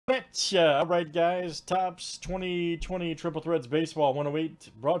Gotcha! Alright guys, Topps 2020 Triple Threads Baseball 108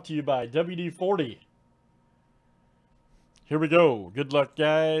 brought to you by WD-40. Here we go. Good luck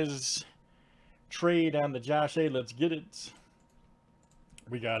guys. Trade on the Josh A. Let's get it.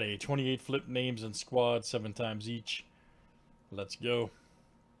 We got a 28 flip names and squad, 7 times each. Let's go.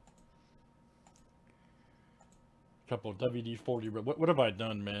 Couple WD-40. What have I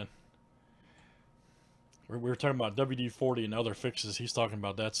done, man? We were talking about WD-40 and other fixes. He's talking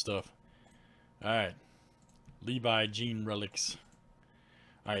about that stuff. Alright. Levi Gene Relics.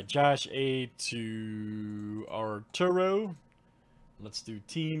 Alright, Josh A to Arturo. Let's do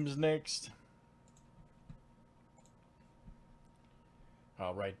teams next.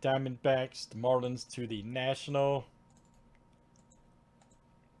 Alright, Diamondbacks, the Marlins to the National.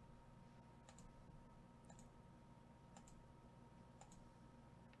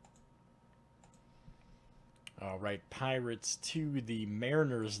 Alright, Pirates to the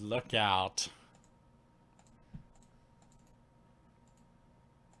Mariners. Look out.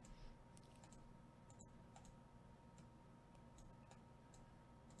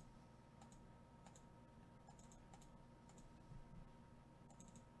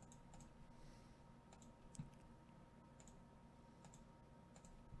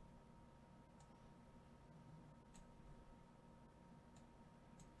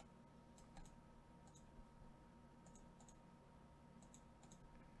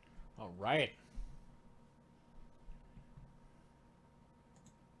 All right.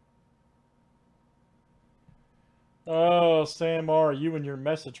 Oh, Sam R., you and your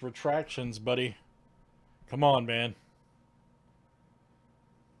message retractions, buddy. Come on, man.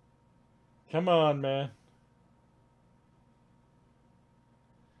 Come on, man.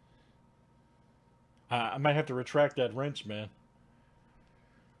 I might have to retract that wrench, man.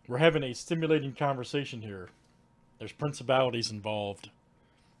 We're having a stimulating conversation here. There's principalities involved.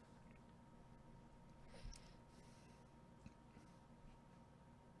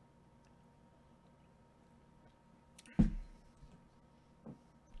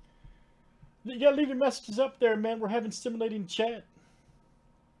 You gotta leave your messages up there, man. We're having stimulating chat.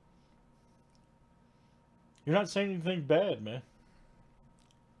 You're not saying anything bad, man.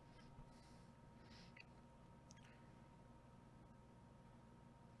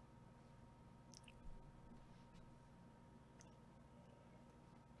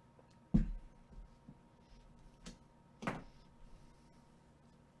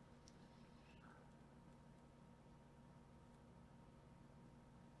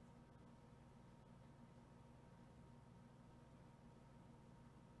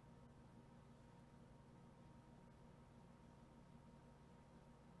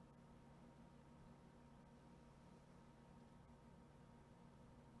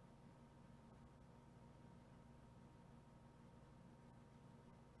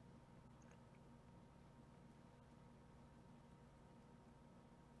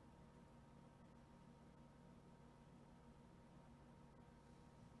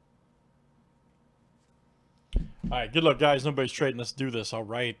 All right, good luck, guys. Nobody's trading. Let's do this. All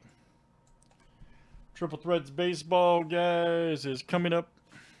right. Triple Threads Baseball, guys, is coming up.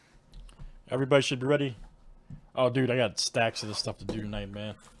 Everybody should be ready. Oh, dude, I got stacks of this stuff to do tonight,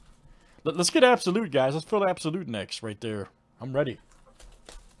 man. Let's get Absolute, guys. Let's fill Absolute next right there. I'm ready.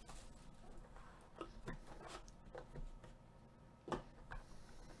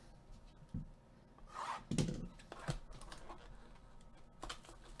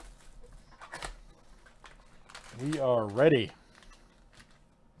 We are ready.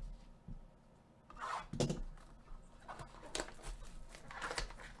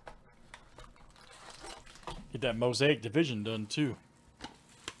 Get that Mosaic division done too.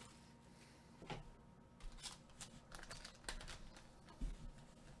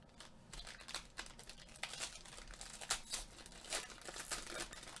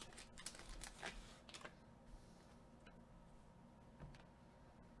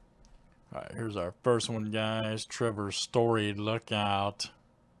 All right, here's our first one, guys. Trevor Story, look out.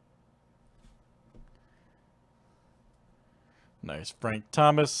 Nice. Frank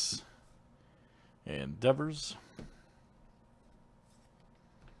Thomas and Devers.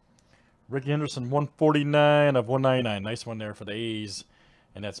 Ricky Henderson, 149 of 199. Nice one there for the A's.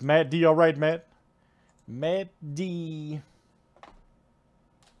 And that's Matt D. All right, Matt. Matt D.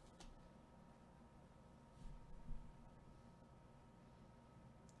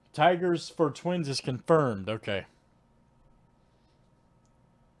 Tigers for Twins is confirmed. Okay.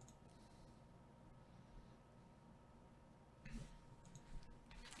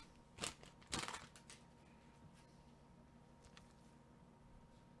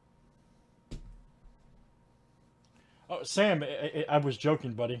 Oh, Sam, I was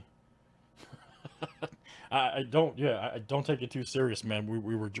joking, buddy. I don't. Yeah, I don't take it too serious, man.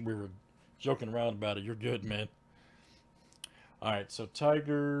 We were joking around about it. You're good, man. All right, so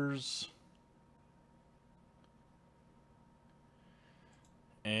Tigers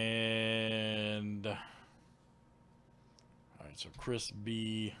and all right, so Chris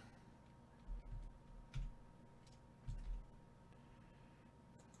B.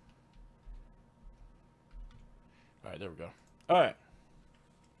 All right, there we go. All right.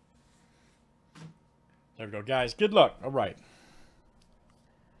 There we go, guys. Good luck. All right.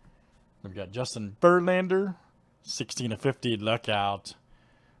 Then we got Justin Verlander, 16 of 50. Luck out.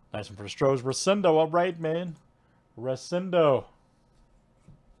 Nice one for the Stros. Resendo. All right, man. Resendo.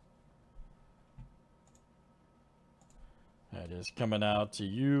 That is coming out to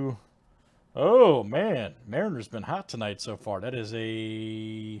you. Oh, man. Mariners been hot tonight so far. That is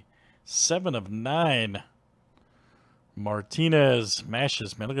a 7 of 9. Martinez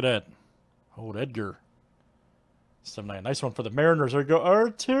mashes, man. Look at that. Old Edgar. 7-9. Nice one for the Mariners. There we go.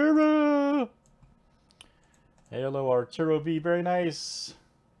 Arturo. Hello, Arturo V. Very nice.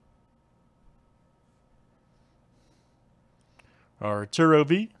 Arturo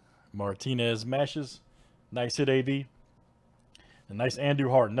V. Martinez mashes. Nice hit, AV. A nice Andrew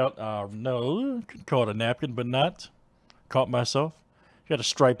Hart. No, no. Could call it a napkin, but not. Caught myself. Got a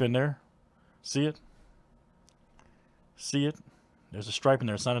stripe in there. See it? See it? There's a stripe in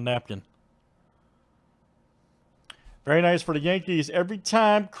there. It's not a napkin. Very nice for the Yankees. Every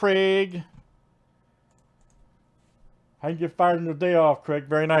time, Craig. How you get fired on your day off, Craig?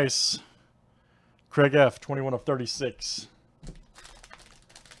 Very nice. Craig F. 21 of 36.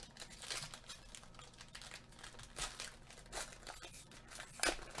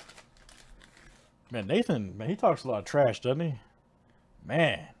 Man, Nathan, man, he talks a lot of trash, doesn't he?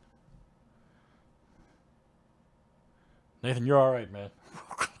 Man. Nathan, you're all right, man.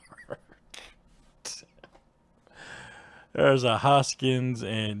 There's a Hoskins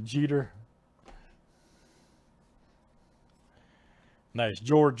and Jeter. Nice.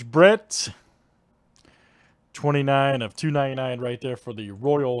 George Brett. 29 of 299 right there for the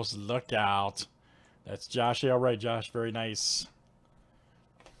Royals. Look out. That's Josh. Yeah, all right, Josh. Very nice.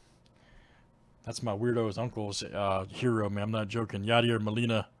 That's my weirdo's uncle's hero, man. I'm not joking. Yadier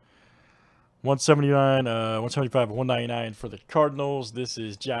Molina. 179, 175, 199 for the Cardinals. This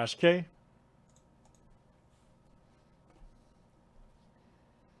is Josh K.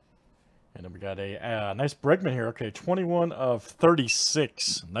 And then we got a nice Bregman here. Okay, 21 of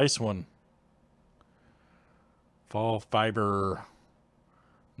 36. Nice one. Fall fiber.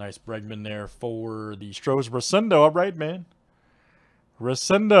 Nice Bregman there for the Stros. Resendo. All right, man.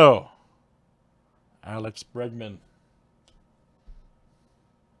 Resendo. Alex Bregman.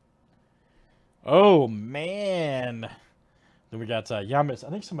 Oh, man. Then we got Yamamoto.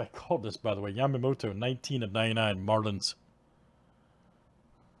 I think somebody called this, by the way. Yamamoto, 19 of 99. Marlins.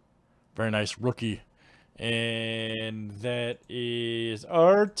 Very nice rookie. And that is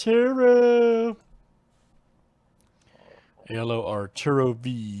Arturo. Hello, Arturo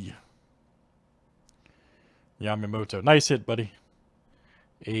V. Yamamoto. Nice hit, buddy.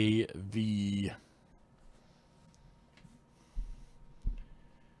 AV.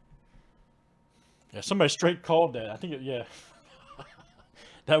 Yeah, somebody straight called that. I think it, yeah.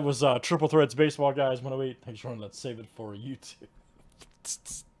 That was Triple Threads Baseball Guys 108. Thanks for let's save it for YouTube.